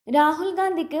രാഹുൽ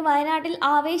ഗാന്ധിക്ക് വയനാട്ടിൽ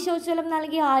ആവേശോജ്വലം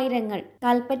നൽകിയ ആയിരങ്ങൾ.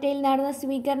 കൽപ്പറ്റയിൽ നടന്ന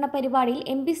സ്വീകരണ പരിപാടിയിൽ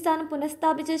എം പി സ്ഥാനം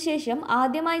പുനഃസ്ഥാപിച്ച ശേഷം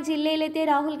ആദ്യമായി ജില്ലയിലെത്തിയ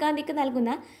രാഹുൽ ഗാന്ധിക്ക്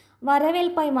നൽകുന്ന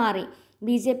വരവേൽപ്പായി മാറി.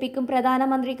 ബിജെപിക്കും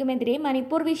പ്രധാനമന്ത്രിക്കുമെതിരെ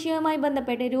മണിപ്പൂർ വിഷയവുമായി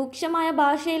ബന്ധപ്പെട്ട് രൂക്ഷമായ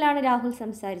ഭാഷയിലാണ് രാഹുൽ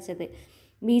സംസാരിച്ചത്.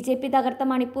 ബിജെപി തകർത്ത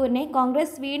മണിപ്പൂരിനെ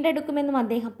കോൺഗ്രസ് വീണ്ടെടുക്കുമെന്നും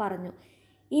അദ്ദേഹം പറഞ്ഞു.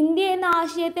 ഇന്ത്യ എന്ന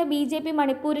ആശയത്തെ ബിജെപി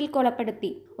മണിപ്പൂരിൽ കൊലപ്പെടുത്തി.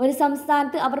 ഒരു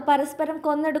സംസ്ഥാനത്ത് അവർ പരസ്പരം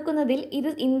കൊന്നെടുക്കുന്നതിൽ ഇത്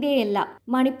ഇന്ത്യയല്ല.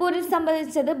 മണിപ്പൂരിൽ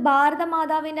സംഭവിച്ചത്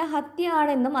ഭാരതമാതാവിന്റെ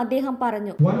ഹത്യയാണെന്നും അദ്ദേഹം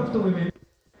പറഞ്ഞു.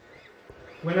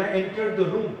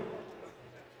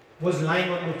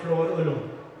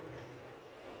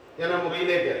 ഞാൻ ആ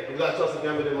മുറിയിലേക്ക്, ദുരിതാശ്വാസ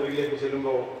ക്യാമ്പിന്റെ മുറിയിലേക്ക്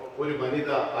ചെല്ലുമ്പോൾ ഒരു വനിത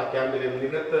ആ ക്യാമ്പിലെ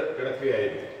നിലത്ത്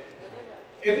കിടക്കുകയായിരുന്നു.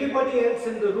 Everybody else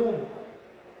in the room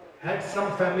had some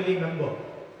family member,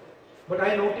 but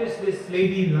I noticed this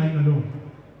lady lying alone.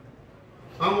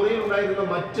 ആ മുറിയിൽ ഉണ്ടായിരുന്ന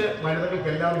മറ്റ്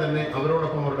വനിതകൾക്കെല്ലാം തന്നെ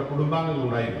അവരോടൊപ്പം അവരുടെ കുടുംബാംഗങ്ങൾ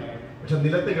ഉണ്ടായിരുന്നു. പക്ഷെ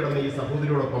നിലത്ത് കിടന്ന ഈ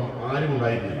സഹോദരിയോടൊപ്പം ആരും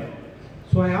ഉണ്ടായിരുന്നില്ല.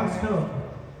 So I asked her,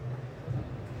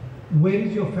 where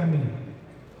is your family?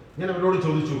 ഞാൻ അവരോട്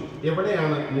ചോദിച്ചു,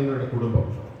 എവിടെയാണ് നിങ്ങളുടെ കുടുംബം?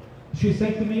 She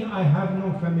said to me, I have no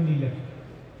family left.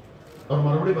 അവർ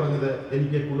മറുപടി പറഞ്ഞത്,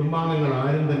 എനിക്ക് കുടുംബാംഗങ്ങൾ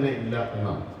ആരും തന്നെ ഇല്ല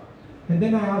എന്നാണ്. And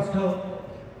then I asked her,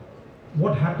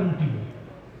 what happened to you?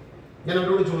 ഞാൻ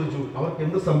അവരോട് ചോദിച്ചു, അവർക്ക്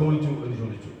എന്ത് സംഭവിച്ചു എന്ന്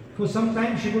ചോദിച്ചു. For some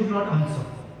time she could not answer.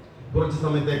 കുറച്ച്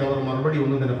സമയത്തേക്ക് അവർ മറുപടി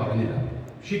ഒന്നും തന്നെ പറഞ്ഞില്ല.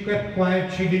 She kept quiet,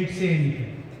 she didn't say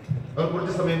anything. അവർ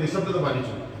കുറച്ച് സമയം നിശബ്ദത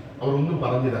പാലിച്ചു. അവർ ഒന്നും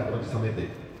പറഞ്ഞില്ല കുറച്ച്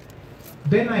സമയത്തേക്ക്.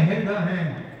 Then I held her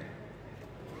hand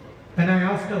and I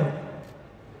asked her,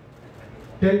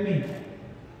 tell me,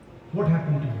 what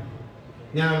happened to you?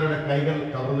 ഞാൻ അവരുടെ കൈകൾ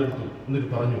കവർന്നെടുത്തു. എന്നിട്ട്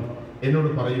പറഞ്ഞു, എന്നോട്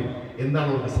പറയൂ, എന്താണ്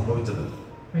അവർക്ക് സംഭവിച്ചത്?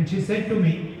 And she said to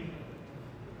me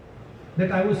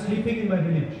that I was sleeping in my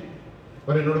village.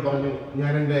 അവർ എന്നോട് പറഞ്ഞു,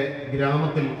 ഞാൻ എൻ്റെ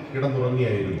ഗ്രാമത്തിൽ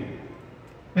കിടന്നുറങ്ങിയായിരുന്നു.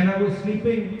 And I was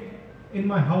sleeping in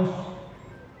my house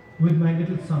with my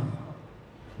little son.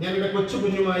 ഞാൻ എൻ്റെ കൊച്ചു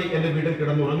കുഞ്ഞുമായി എൻ്റെ വീട്ടിൽ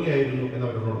കിടന്നുറങ്ങിയായിരുന്നു എന്ന്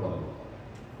അവരോട് പറഞ്ഞു.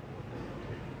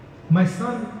 My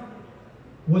son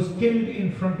was killed in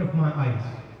front of my eyes.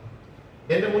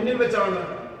 എൻ്റെ മുന്നിൽ വെച്ചാണ്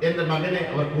എൻ്റെ മകനെ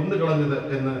അവർ കൊന്നുകളഞ്ഞത്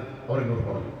എന്ന് അവർ എന്നോട്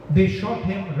പറഞ്ഞു. They shot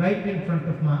him right in front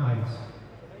of my eyes.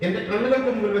 എൻ്റെ കണ്ണുകൾക്ക്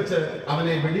മുന്നിൽ വെച്ച്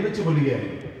അവനെ വെടിവെച്ച്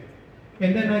കൊല്ലുകയായിരുന്നു.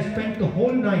 And then I spent the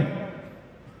whole night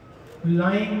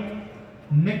lying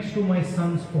next to my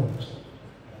son's corpse.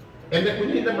 എൻ്റെ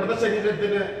കുഞ്ഞിന്റെ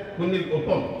മൃതശരീരത്തിന് മുന്നിൽ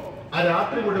ഒപ്പം ആ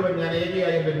രാത്രി മുഴുവൻ ഞാൻ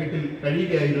ഏകയായി എൻ്റെ വീട്ടിൽ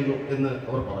കഴിയുകയായിരുന്നു എന്ന്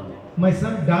അവർ പറഞ്ഞു. My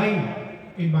son died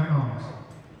in my arms.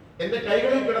 എൻ്റെ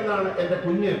കൈകളിൽ കിടന്നാണ് എൻ്റെ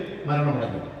കുഞ്ഞ്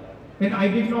മരണമടഞ്ഞത്. And I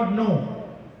did not know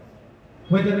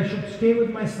whether I should stay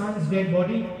with my son's dead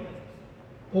body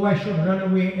or I should run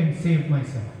away and save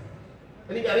myself.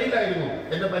 എനിക്കറിയില്ലായിരുന്നു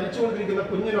എൻ്റെ മരിച്ചുകൊണ്ടിരിക്കുന്ന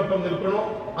കുഞ്ഞിനൊപ്പം നിൽക്കണോ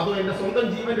അതോ എൻ്റെ സ്വന്തം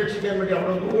ജീവൻ രക്ഷിക്കാൻ വേണ്ടി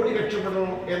അവിടെ ഒന്ന് ഓടി രക്ഷപ്പെടണോ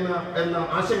എന്ന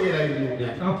ആശങ്കയിലായിരുന്നു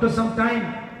ഞാൻ. After some time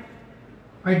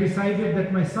I decided that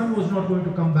my son was not going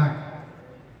to come back,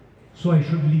 so I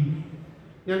should leave.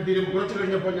 കുറച്ചു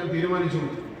കഴിഞ്ഞപ്പോൾ ഞാൻ തീരുമാനിച്ചു,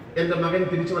 എൻ്റെ മകൻ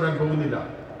തിരിച്ചു വരാൻ പോകുന്നില്ല,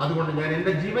 അതുകൊണ്ട് ഞാൻ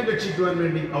എൻ്റെ ജീവൻ രക്ഷിക്കുവാൻ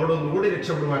വേണ്ടി അവിടെ ഒന്ന് ഓടി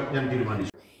രക്ഷപ്പെടുവാൻ ഞാൻ തീരുമാനിച്ചു.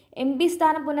 എം പി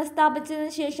സ്ഥാനം പുനഃസ്ഥാപിച്ചതിനു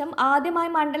ശേഷം ആദ്യമായി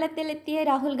മണ്ഡലത്തിലെത്തിയ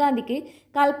രാഹുൽ ഗാന്ധിക്ക്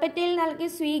കൽപ്പറ്റയിൽ നൽകിയ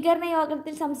സ്വീകരണ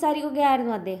യോഗത്തിൽ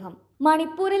സംസാരിക്കുകയായിരുന്നു അദ്ദേഹം.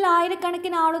 മണിപ്പൂരിൽ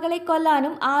ആയിരക്കണക്കിന് ആളുകളെ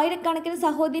കൊല്ലാനും ആയിരക്കണക്കിന്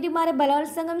സഹോദരിമാരെ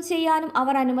ബലാത്സംഗം ചെയ്യാനും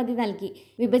അവർ അനുമതി നൽകി.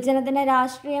 വിഭജനത്തിന്റെ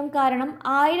രാഷ്ട്രീയം കാരണം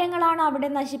ആയിരങ്ങളാണ് അവിടെ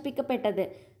നശിപ്പിക്കപ്പെട്ടത്.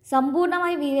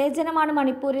 സമ്പൂർണമായി വിവേചനമാണ്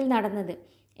മണിപ്പൂരിൽ നടന്നത്.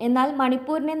 എന്നാൽ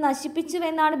മണിപ്പൂരിനെ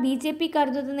നശിപ്പിച്ചുവെന്നാണ് ബിജെപി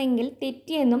കരുതുന്നതെങ്കിൽ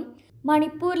തെറ്റിയെന്നും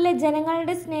മണിപ്പൂരിലെ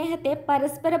ജനങ്ങളുടെ സ്നേഹത്തെ,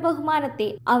 പരസ്പര ബഹുമാനത്തെ,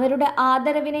 അവരുടെ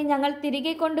ആദരവിനെ ഞങ്ങൾ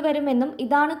തിരികെ കൊണ്ടുവരുമെന്നും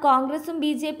ഇതാണ് കോൺഗ്രസും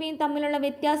ബിജെപിയും തമ്മിലുള്ള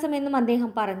വ്യത്യാസമെന്നും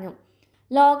അദ്ദേഹം പറഞ്ഞു.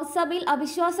 ലോക്സഭയിൽ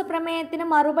അവിശ്വാസ പ്രമേയത്തിന്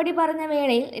മറുപടി പറഞ്ഞ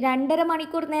വേളയിൽ 2.5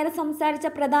 മണിക്കൂർ നേരം സംസാരിച്ച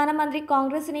പ്രധാനമന്ത്രി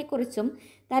കോൺഗ്രസിനെ കുറിച്ചും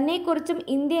തന്നെക്കുറിച്ചും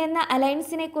ഇന്ത്യ എന്ന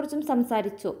അലയൻസിനെ കുറിച്ചും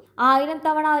സംസാരിച്ചു. 1000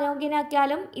 തവണ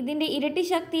അയോഗ്യനാക്കിയാലും ഇതിന്റെ ഇരട്ടി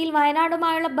ശക്തിയിൽ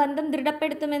വയനാടുമായുള്ള ബന്ധം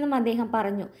ദൃഢപ്പെടുത്തുമെന്നും അദ്ദേഹം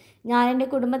പറഞ്ഞു. ഞാൻ എൻ്റെ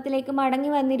കുടുംബത്തിലേക്ക്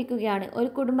മടങ്ങി വന്നിരിക്കുകയാണ്. ഒരു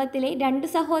കുടുംബത്തിലെ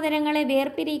 2 സഹോദരങ്ങളെ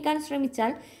വേർപിരിക്കാൻ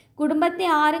ശ്രമിച്ചാൽ, കുടുംബത്തെ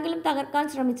ആരെങ്കിലും തകർക്കാൻ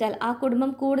ശ്രമിച്ചാൽ ആ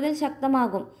കുടുംബം കൂടുതൽ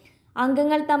ശക്തമാകും.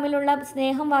 അംഗങ്ങൾ തമ്മിലുള്ള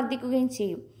സ്നേഹം വർദ്ധിക്കുകയും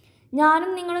ചെയ്യും. ഞാനും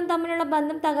നിങ്ങളും തമ്മിലുള്ള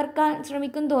ബന്ധം തകർക്കാൻ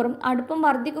ശ്രമിക്കും തോറും അടുപ്പം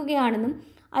വർദ്ധിക്കുകയാണെന്നും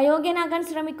അയോഗ്യനാകാൻ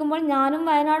ശ്രമിക്കുമ്പോൾ ഞാനും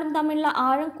വയനാടും തമ്മിലുള്ള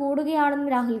ആഴം കൂടുകയാണെന്നും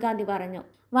രാഹുൽ ഗാന്ധി പറഞ്ഞു.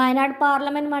 വയനാട്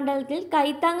പാർലമെന്റ് മണ്ഡലത്തിൽ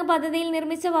കൈത്താങ് പദ്ധതിയിൽ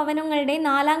നിർമ്മിച്ച ഭവനങ്ങളുടെ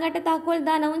 4ാം ഘട്ട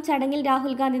താക്കോൽദാനവും ചടങ്ങിൽ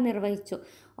രാഹുൽ ഗാന്ധി നിർവഹിച്ചു.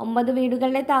 9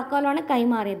 വീടുകളുടെ താക്കോലാണ്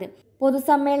കൈമാറിയത്.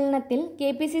 പൊതുസമ്മേളനത്തിൽ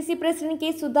KPCC president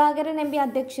K Sudhakaran MP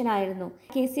അധ്യക്ഷനായിരുന്നു.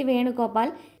 KC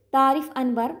വേണുഗോപാൽ, താരിഫ്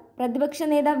അൻവർ, പ്രതിപക്ഷ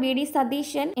നേതാവ് VD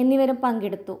സതീശൻ എന്നിവരും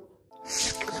പങ്കെടുത്തു.